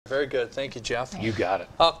Very good. Thank you, Jeff. You got it.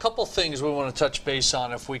 A couple things we want to touch base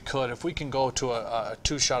on if we could. If we can go to a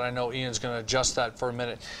two-shot, I know Ian's going to adjust that for a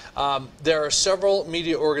minute. There are several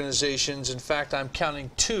media organizations, in fact, I'm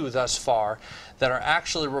counting 2 thus far, that are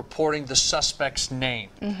actually reporting the suspect's name.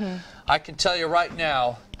 I can tell you right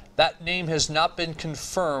now, that name has not been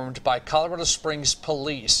confirmed by Colorado Springs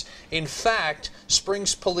Police. In fact,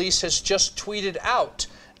 Springs Police has just tweeted out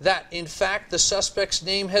that, in fact, the suspect's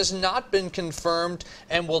name has not been confirmed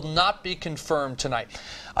and will not be confirmed tonight.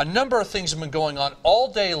 A number of things have been going on all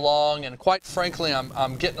day long, and quite frankly,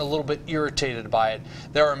 I'm getting a little bit irritated by it.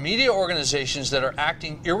 There are media organizations that are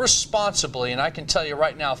acting irresponsibly, and I can tell you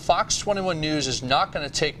right now, FOX21 News is not going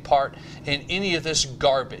to take part in any of this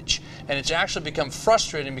garbage. And it's actually become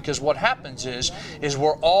frustrating because what happens is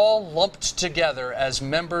we're all lumped together as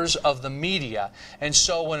members of the media. And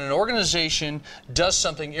so when an organization does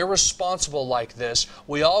something irresponsible like this,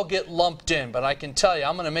 we all get lumped in. But I can tell you,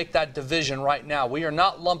 I'm going to make that division right now. We are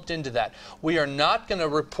not lumped into that. We are not going to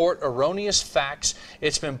report erroneous facts.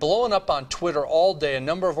 It's been blowing up on Twitter all day. A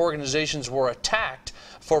number of organizations were attacked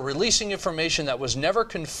for releasing information that was never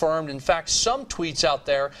confirmed. In fact, some tweets out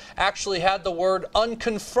there actually had the word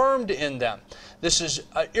unconfirmed in them. This is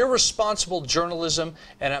irresponsible journalism,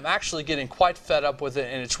 and I'm actually getting quite fed up with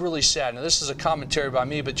it, and it's really sad. Now, this is a commentary by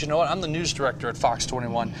me, but you know what? I'm the news director at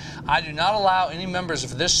FOX21. I do not allow any members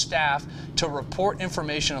of this staff to report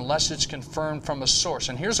information unless it's confirmed from a source.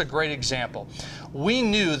 And here's a great example. We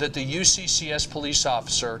knew that the UCCS police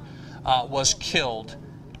officer was killed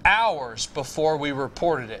hours before we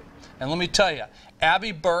reported it. And let me tell you,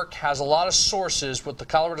 Abby Burke has a lot of sources with the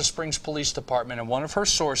Colorado Springs Police Department, and one of her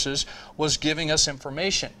sources was giving us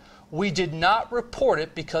information. We did not report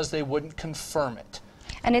it because they wouldn't confirm it.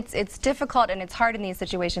 And it's difficult and it's hard in these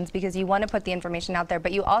situations because you want to put the information out there,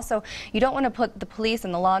 but you don't want to put the police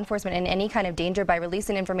and the law enforcement in any kind of danger by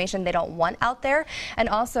releasing information they don't want out there. And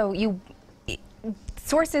also,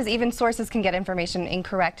 even sources can get information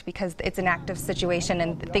incorrect because it's an active situation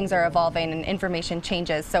and things are evolving and information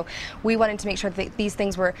changes. So we wanted to make sure that these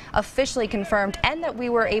things were officially confirmed and that we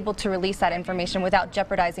were able to release that information without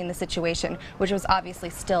jeopardizing the situation, which was obviously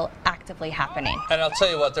still actively happening. And I'll tell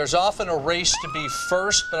you what, there's often a race to be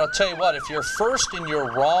first, but I'll tell you what, if you're first and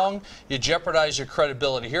you're wrong, you jeopardize your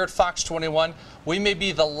credibility. Here at FOX21, we may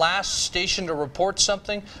be the last station to report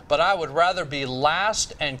something, but I would rather be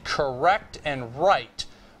last and correct and right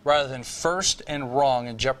rather than first and wrong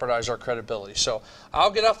and jeopardize our credibility. So I'll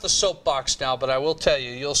get off the soapbox now, but I will tell you,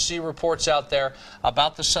 you'll see reports out there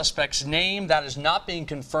about the suspect's name. That is not being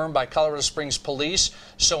confirmed by Colorado Springs Police.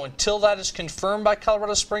 So until that is confirmed by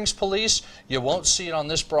Colorado Springs Police, you won't see it on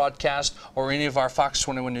this broadcast or any of our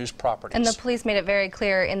FOX21 News properties. And the police made it very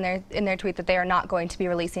clear in their tweet that they are not going to be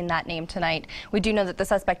releasing that name tonight. We do know that the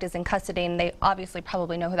suspect is in custody, and they obviously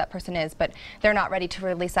probably know who that person is, but they're not ready to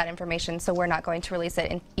release that information, so we're not going to release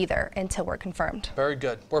it either until we're confirmed. Very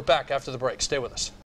good. We're back after the break. Stay with us.